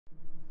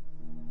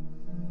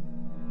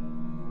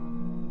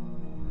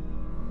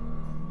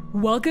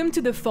Welcome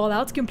to the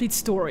Fallout Complete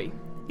Story.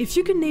 If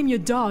you could name your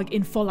dog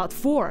in Fallout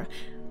 4,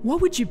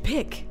 what would you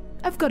pick?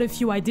 I've got a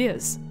few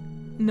ideas.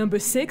 Number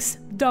 6,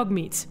 dog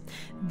meat.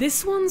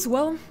 This one's,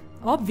 well,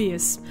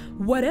 obvious.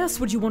 What else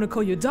would you want to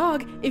call your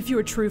dog if you're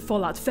a true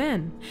Fallout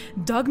fan?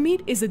 Dog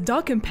meat is a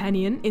dog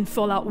companion in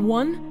Fallout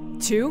 1,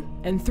 2,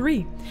 and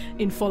 3.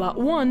 In Fallout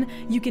 1,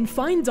 you can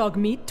find dog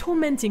meat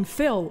tormenting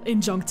Phil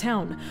in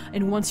Junktown,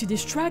 and once you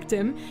distract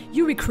him,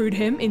 you recruit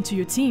him into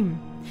your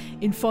team.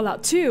 In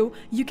Fallout 2,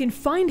 you can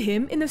find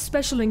him in a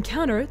special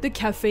encounter, the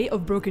Cafe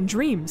of Broken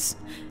Dreams.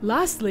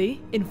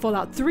 Lastly, in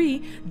Fallout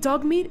 3,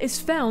 Dogmeat is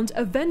found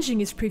avenging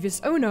his previous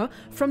owner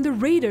from the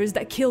raiders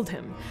that killed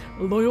him.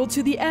 Loyal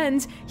to the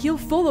end, he'll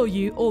follow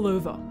you all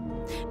over.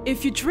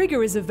 If you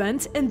trigger his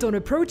event and don't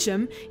approach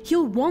him,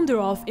 he'll wander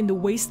off in the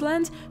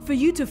wasteland for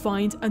you to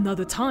find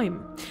another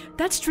time.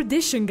 That's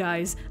tradition,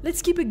 guys.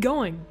 Let's keep it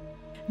going.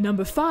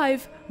 Number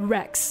 5,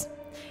 Rex.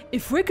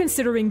 If we're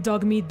considering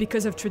dog meat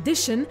because of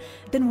tradition,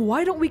 then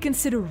why don't we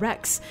consider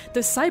Rex, the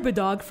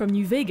cyberdog from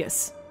New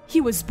Vegas? He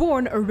was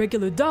born a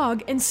regular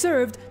dog and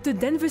served the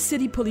Denver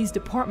City Police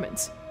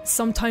Department.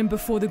 Sometime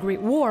before the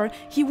Great War,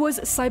 he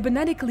was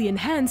cybernetically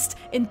enhanced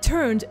and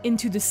turned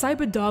into the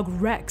cyberdog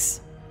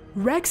Rex.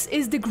 Rex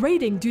is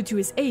degrading due to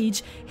his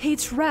age,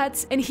 hates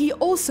rats, and he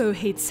also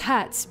hates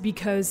hats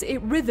because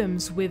it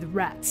rhythms with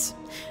rats.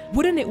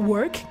 Wouldn't it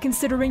work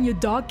considering your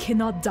dog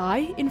cannot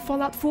die in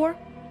Fallout 4?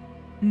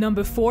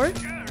 Number 4,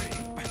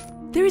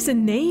 there is a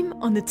name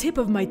on the tip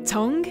of my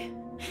tongue,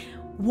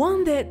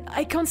 one that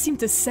I can't seem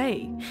to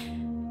say.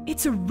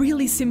 It's a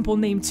really simple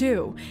name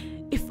too.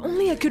 If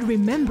only I could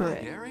remember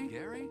it.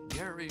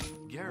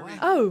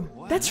 Oh,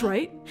 that's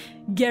right,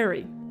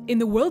 Gary. In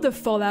the world of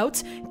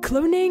Fallout,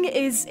 cloning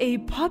is a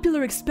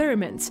popular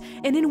experiment,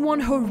 and in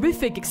one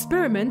horrific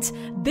experiment,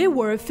 there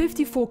were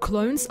 54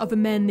 clones of a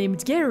man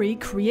named Gary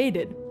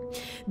created.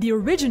 The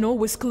original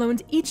was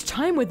cloned each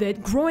time, with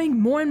it growing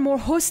more and more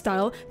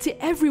hostile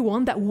to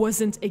everyone that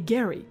wasn't a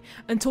Gary,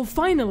 until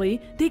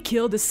finally they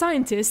killed the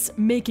scientists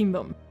making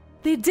them.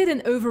 They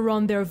didn't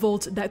overrun their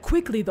vault that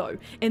quickly though,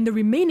 and the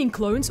remaining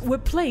clones were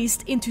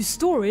placed into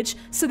storage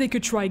so they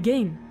could try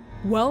again.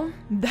 Well,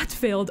 that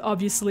failed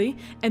obviously,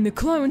 and the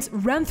clones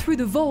ran through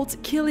the vault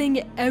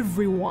killing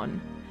everyone.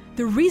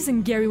 The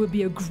reason Gary would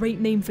be a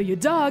great name for your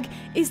dog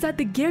is that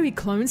the Gary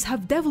clones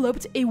have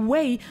developed a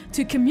way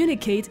to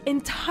communicate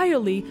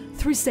entirely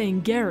through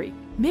saying Gary.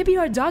 Maybe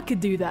our dog could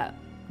do that.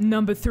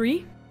 Number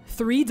 3,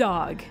 3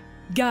 Dog.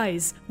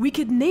 Guys, we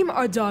could name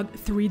our dog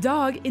 3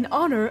 Dog in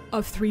honor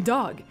of 3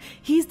 Dog.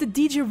 He's the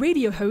DJ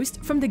radio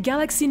host from the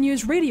Galaxy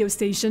News radio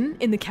station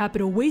in the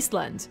Capital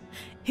Wasteland.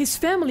 His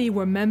family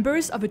were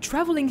members of a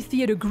traveling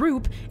theater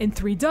group, and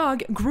 3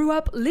 Dog grew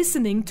up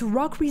listening to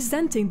rock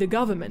resenting the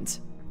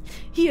government.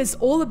 He is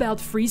all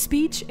about free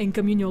speech and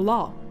communal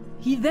law.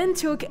 He then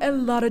took a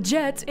lot of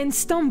jet and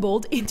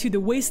stumbled into the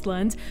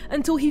wasteland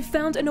until he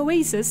found an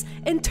oasis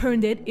and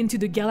turned it into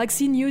the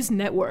Galaxy News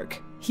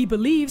network. He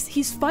believes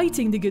he's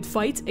fighting the good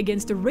fight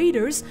against the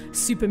Raiders,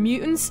 super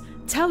mutants,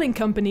 Talon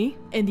Company,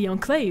 and the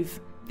Enclave.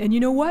 And you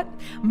know what?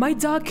 My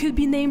dog could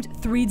be named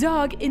 3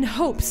 Dog in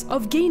hopes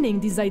of gaining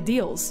these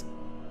ideals.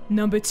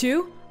 Number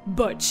 2,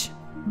 Butch.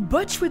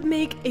 Butch would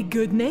make a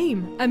good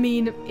name. I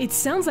mean, it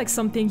sounds like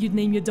something you'd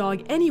name your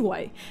dog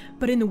anyway,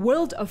 but in the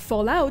world of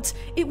Fallout,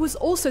 it was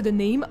also the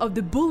name of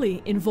the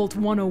bully in Vault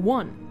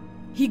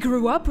 101. He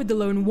grew up with the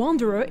lone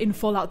wanderer in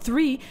Fallout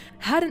 3,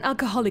 had an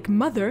alcoholic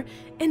mother,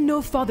 and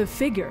no father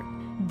figure.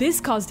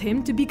 This caused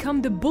him to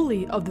become the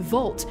bully of the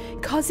vault,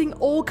 causing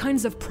all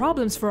kinds of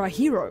problems for our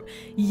hero,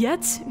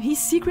 yet he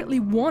secretly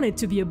wanted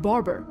to be a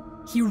barber.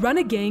 He ran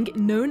a gang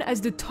known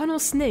as the Tunnel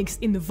Snakes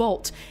in the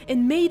vault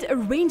and made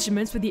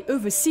arrangements with the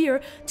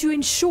Overseer to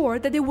ensure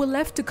that they were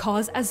left to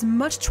cause as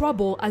much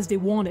trouble as they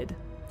wanted.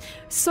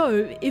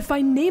 So, if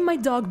I name my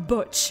dog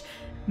Butch,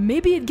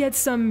 maybe it gets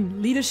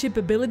some leadership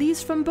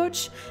abilities from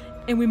Butch,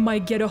 and we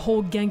might get a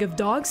whole gang of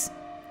dogs?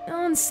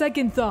 On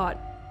second thought.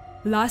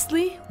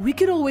 Lastly, we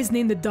could always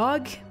name the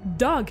dog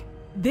Doug.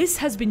 This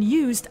has been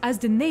used as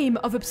the name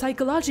of a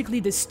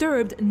psychologically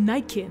disturbed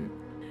Nightkin.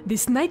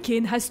 This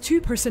Nightkin has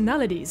 2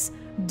 personalities,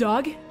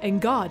 Dog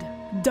and God.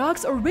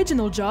 Dog's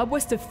original job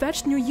was to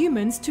fetch new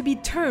humans to be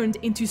turned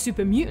into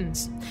super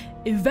mutants.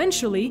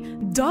 Eventually,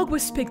 Dog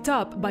was picked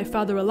up by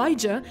Father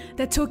Elijah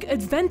that took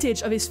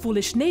advantage of his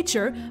foolish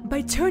nature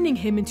by turning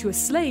him into a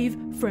slave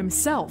for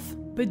himself.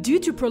 But due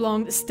to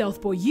prolonged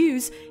stealth boy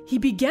use, he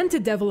began to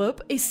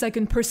develop a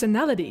second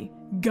personality,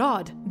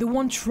 God, the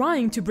one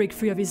trying to break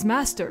free of his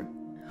master.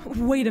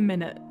 Wait a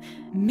minute,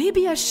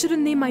 maybe I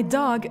shouldn't name my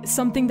dog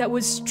something that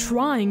was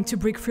trying to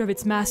break free of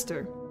its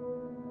master.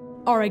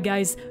 Alright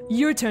guys,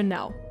 your turn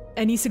now.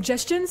 Any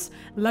suggestions?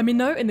 Let me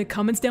know in the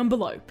comments down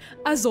below.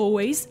 As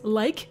always,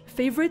 like,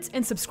 favorite,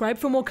 and subscribe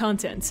for more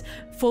content.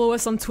 Follow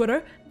us on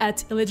Twitter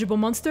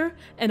 @IllegibleMonster,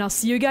 and I'll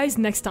see you guys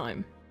next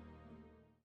time.